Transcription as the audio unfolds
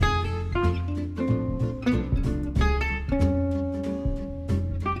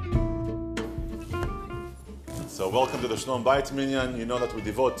So welcome to the Shalom Bayit Minyan. You know that we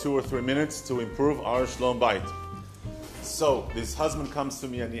devote 2 or 3 minutes to improve our Shalom Bayit. So this husband comes to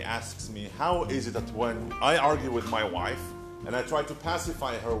me and he asks me, how is it that when I argue with my wife and I try to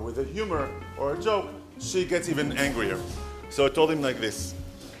pacify her with a humor or a joke, she gets even angrier? So I told him like this.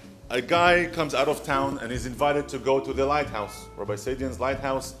 A guy comes out of town and is invited to go to the lighthouse, Rabbi Sadian's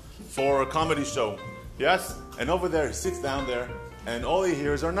lighthouse, for a comedy show. Yes? And over there, he sits down there and all he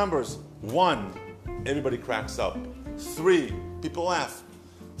hears are numbers. 1, everybody cracks up. 3, people laugh.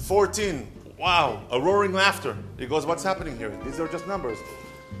 14, wow, a roaring laughter. He goes, what's happening here? These are just numbers.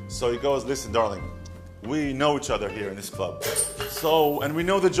 So he goes, listen, darling, we know each other here in this club. And we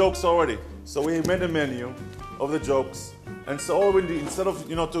know the jokes already. So we made a menu of the jokes. And so all we do, instead of,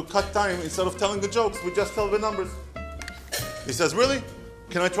 to cut time, instead of telling the jokes, we just tell the numbers. He says, really?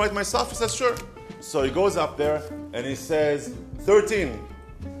 Can I try it myself? He says, sure. So he goes up there and he says, 13.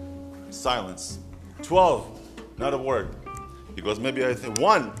 Silence. 12. Not a word. He goes, maybe I think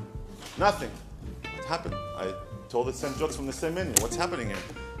 1. Nothing. What happened? I told the same jokes from the same menu. What's happening here?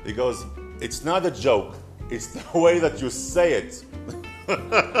 He goes, it's not a joke. It's the way that you say it.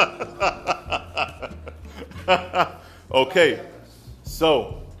 Okay.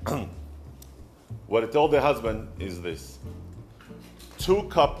 So, what I told the husband is this. 2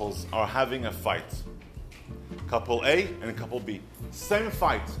 couples are having a fight. Couple A and couple B. Same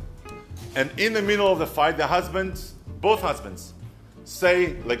fight. And in the middle of the fight, both husbands,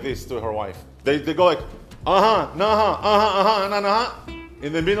 say like this to her wife. They go like, uh-huh, nah-huh, uh-huh, uh-huh, nah-nah.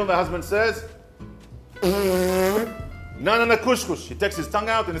 In the middle, the husband says, na-na-na kush-kush. He takes his tongue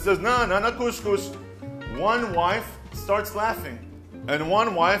out and he says, na-na-na kush-kush. One wife starts laughing. And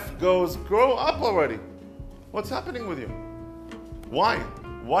one wife goes, grow up already. What's happening with you? Why?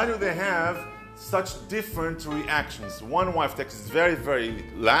 Why do they have such different reactions? One wife takes it very, very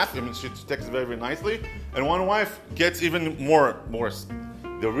she takes it very, very nicely, and one wife gets even more.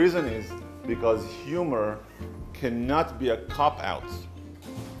 The reason is because humor cannot be a cop-out.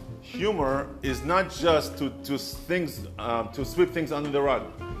 Humor is not just to sweep things under the rug.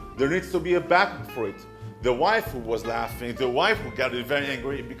 There needs to be a backup for it. The wife who was laughing, the wife who got very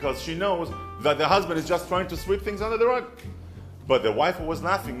angry because she knows that the husband is just trying to sweep things under the rug. But the wife who was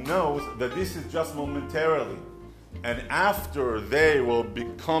laughing knows that this is just momentarily. And after they will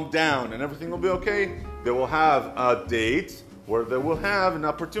calm down and everything will be okay, they will have a date where they will have an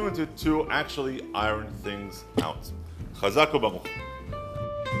opportunity to actually iron things out. Chazak u'baruch.